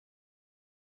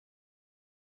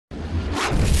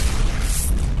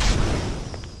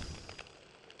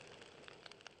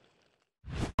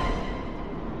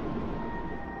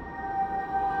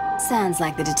Sounds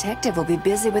like the detective will be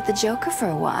busy with the Joker for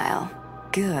a while.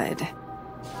 Good.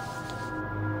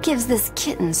 Gives this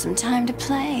kitten some time to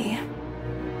play.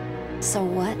 So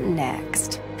what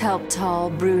next? Help tall,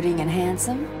 brooding, and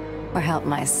handsome? Or help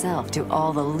myself do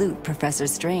all the loot Professor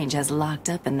Strange has locked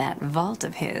up in that vault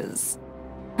of his?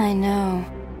 I know.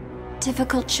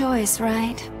 Difficult choice,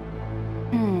 right?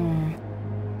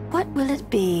 What will it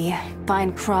be?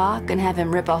 Find Croc and have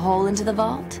him rip a hole into the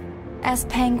vault? Ask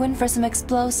Penguin for some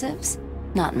explosives?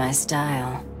 Not my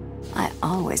style. I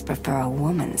always prefer a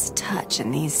woman's touch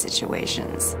in these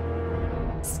situations.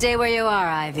 Stay where you are,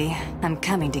 Ivy. I'm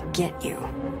coming to get you.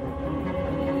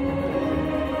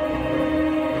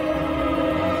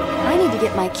 I need to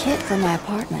get my kit from my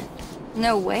apartment.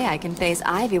 No way I can face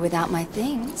Ivy without my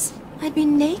things. I'd be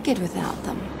naked without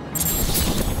them.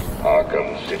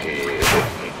 Arkham City is an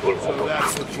equal So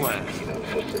that's the plan.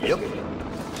 Yep.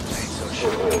 For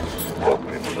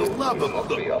the love of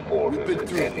we've been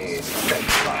through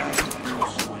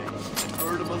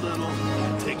hurt him a little,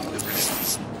 take the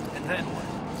business. And then what?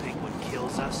 Think what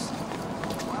kills us?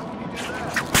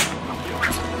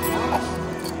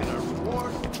 Get our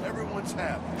reward, everyone's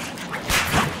happy.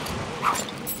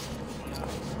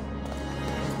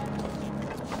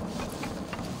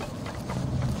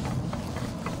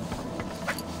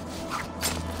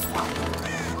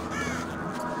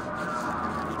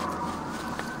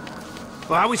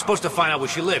 Well, how are we supposed to find out where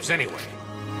she lives, anyway?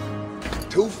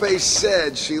 Two-Face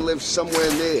said she lives somewhere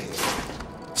near here.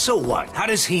 So what? How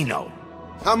does he know?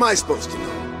 How am I supposed to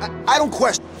know? I don't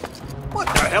question. What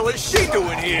the hell is she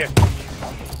doing here?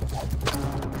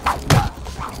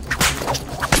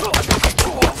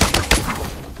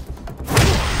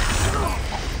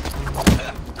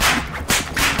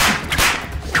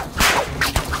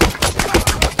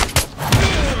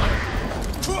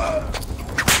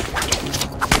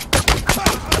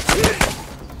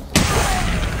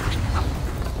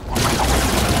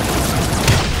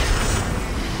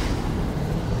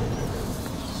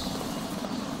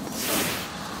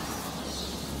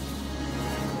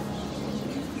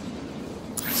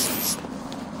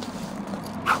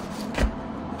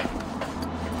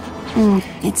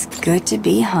 It's good to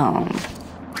be home.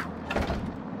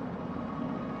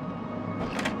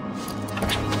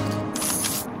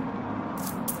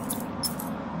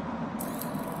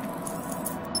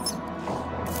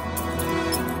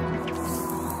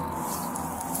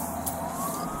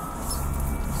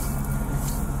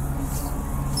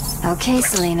 Okay,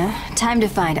 Selena, time to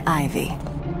find Ivy.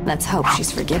 Let's hope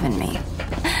she's forgiven me.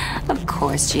 Of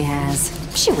course she has.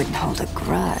 She wouldn't hold a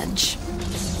grudge.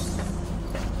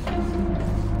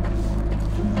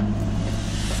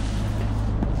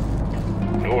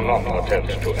 Do not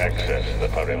attempt to access the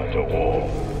perimeter wall.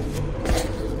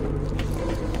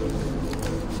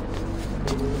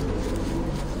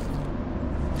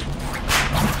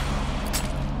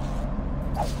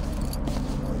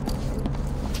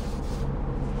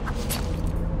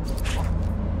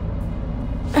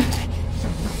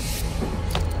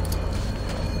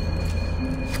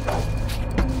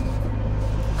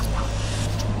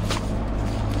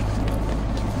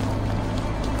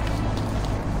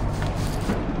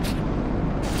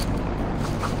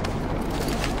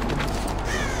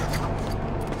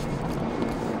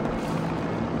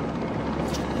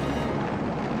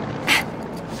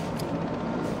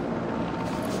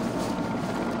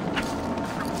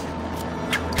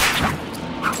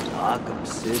 Arkham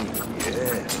City,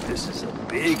 yeah, this is a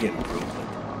big improvement.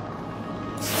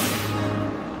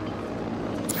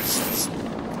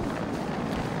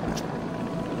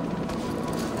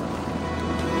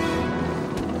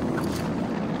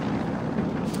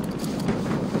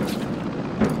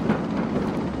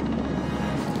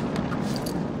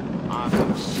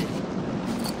 Arkham City.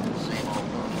 Same old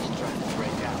movies trying to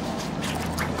break out.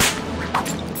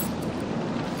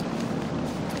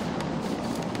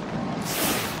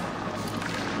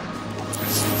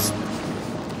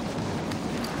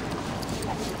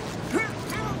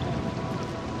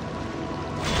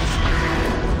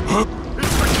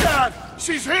 It's the cat!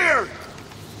 She's here!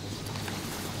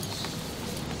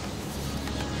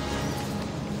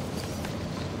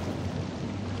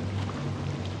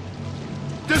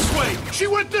 This way! She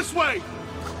went this way!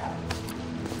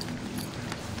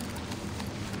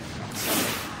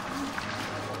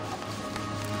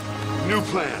 New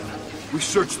plan. We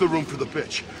search the room for the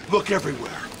bitch. Look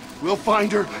everywhere. We'll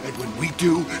find her, and when we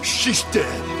do, she's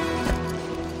dead.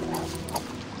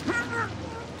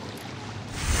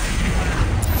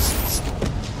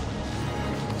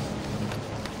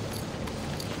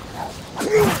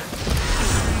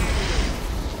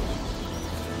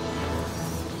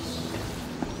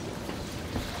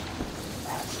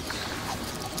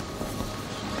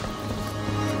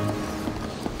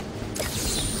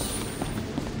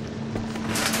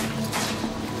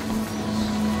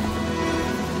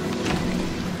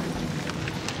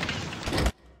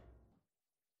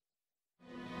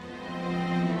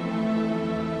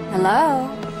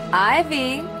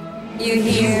 Ivy, you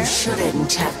here? You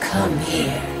shouldn't have come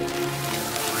here.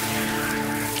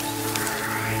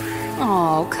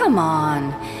 Oh, come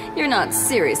on. You're not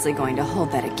seriously going to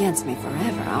hold that against me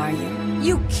forever, are you?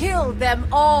 You killed them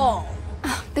all!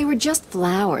 They were just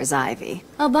flowers, Ivy.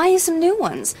 I'll buy you some new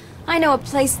ones. I know a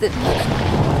place that...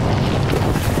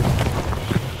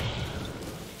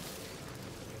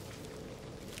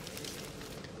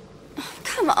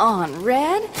 Come on,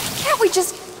 Red. Can't we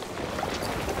just...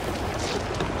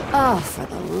 Oh, for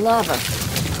the love of...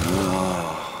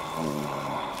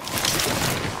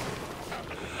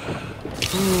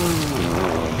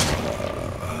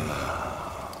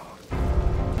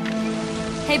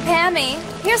 Hey, Pammy,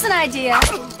 here's an idea.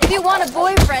 If you want a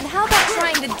boyfriend, how about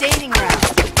trying the dating route?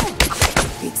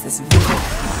 Beats this video.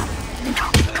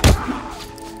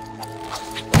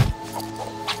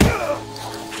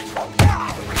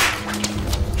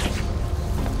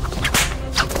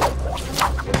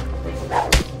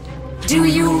 Do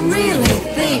you really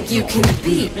think you can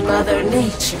beat Mother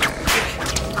Nature?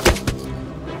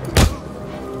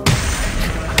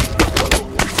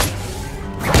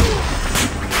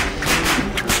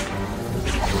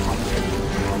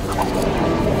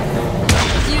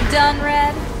 Done,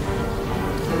 Red?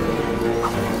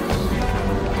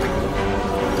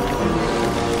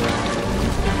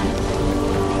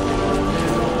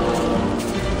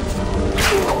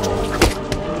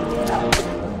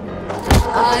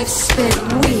 I've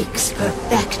spent weeks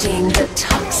perfecting the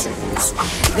toxins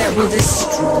that will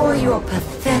destroy your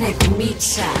pathetic meat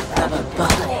sack of a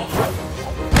body.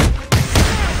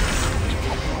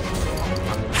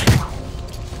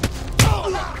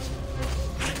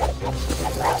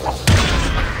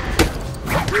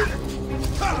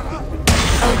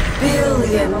 A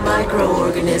billion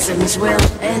microorganisms will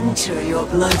enter your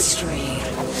bloodstream.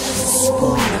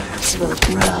 Spores will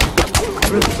grow,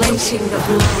 replacing the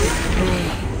blood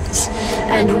veins.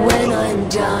 And when I'm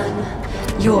done,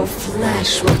 your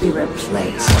flesh will be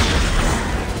replaced.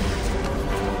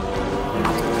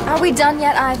 Are we done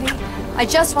yet, Ivy? I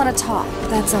just want to talk,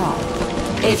 that's all.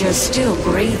 If you're still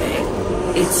breathing,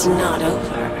 it's not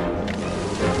over.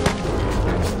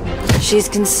 She's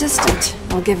consistent,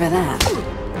 I'll give her that.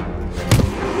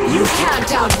 You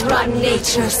can't outrun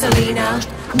nature, Selena.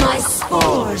 My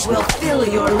spores will fill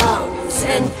your lungs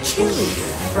and kill you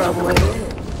from within.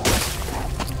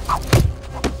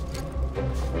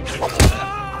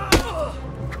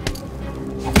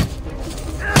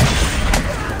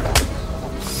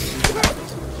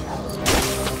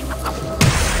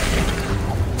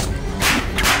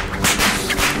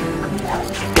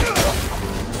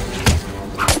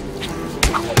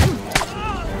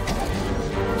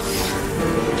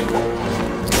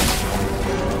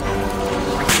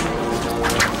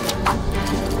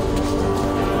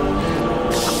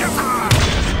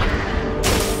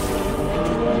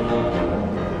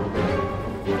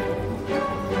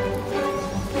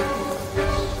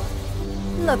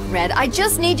 Look, Red, I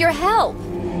just need your help.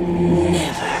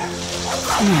 Never.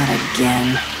 Not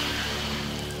again.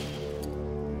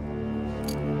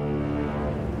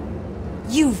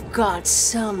 You've got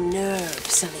some nerve,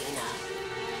 Selena.